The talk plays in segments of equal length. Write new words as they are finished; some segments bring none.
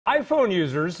iPhone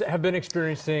users have been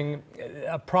experiencing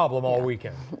a problem all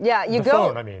weekend. Yeah, you the go.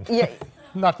 phone, I mean. Yeah.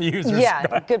 Not the users.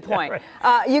 Yeah, good point.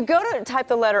 Yeah, right. You go to type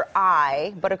the letter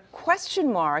I, but a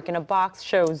question mark in a box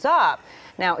shows up.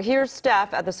 Now, here's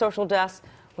Steph at the social desk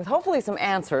with hopefully some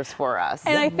answers for us.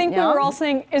 And I think we were all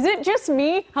saying, is it just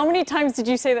me? How many times did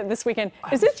you say that this weekend?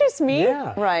 Is it just me?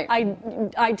 Yeah. Right.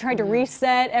 I tried to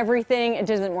reset everything. It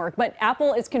doesn't work. But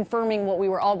Apple is confirming what we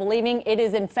were all believing. It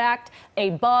is, in fact,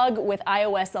 a bug with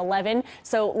iOS 11.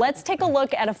 So let's take a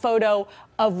look at a photo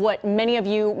of what many of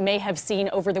you may have seen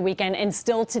over the weekend and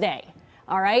still today.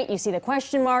 All right, you see the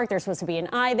question mark. There's supposed to be an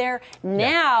I there.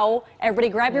 Now, everybody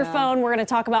grab your phone. We're going to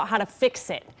talk about how to fix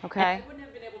it. Okay.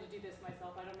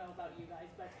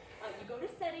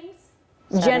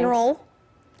 General,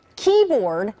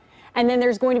 keyboard, and then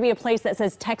there's going to be a place that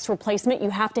says text replacement. You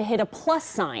have to hit a plus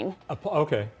sign.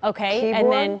 Okay. Okay, Keyboard?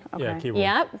 and then Yeah, keyboard.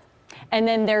 Yep. And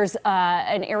then there's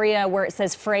an area where it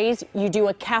says phrase. You do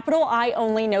a capital I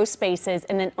only, no spaces,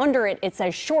 and then under it, it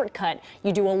says shortcut.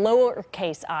 You do a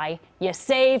lowercase I. You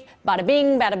save, bada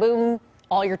bing, bada boom,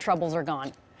 all your troubles are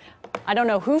gone. I don't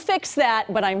know who fixed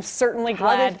that, but I'm certainly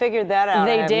glad How they figured that out,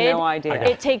 they I have did. no idea.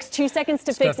 It takes 2 seconds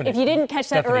to fix. If you didn't catch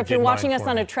that, or if you're watching us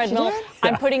on a treadmill,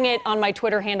 I'm putting it on my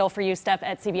Twitter handle for you, Steph,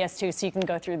 at CBS2, so you can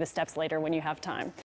go through the steps later when you have time.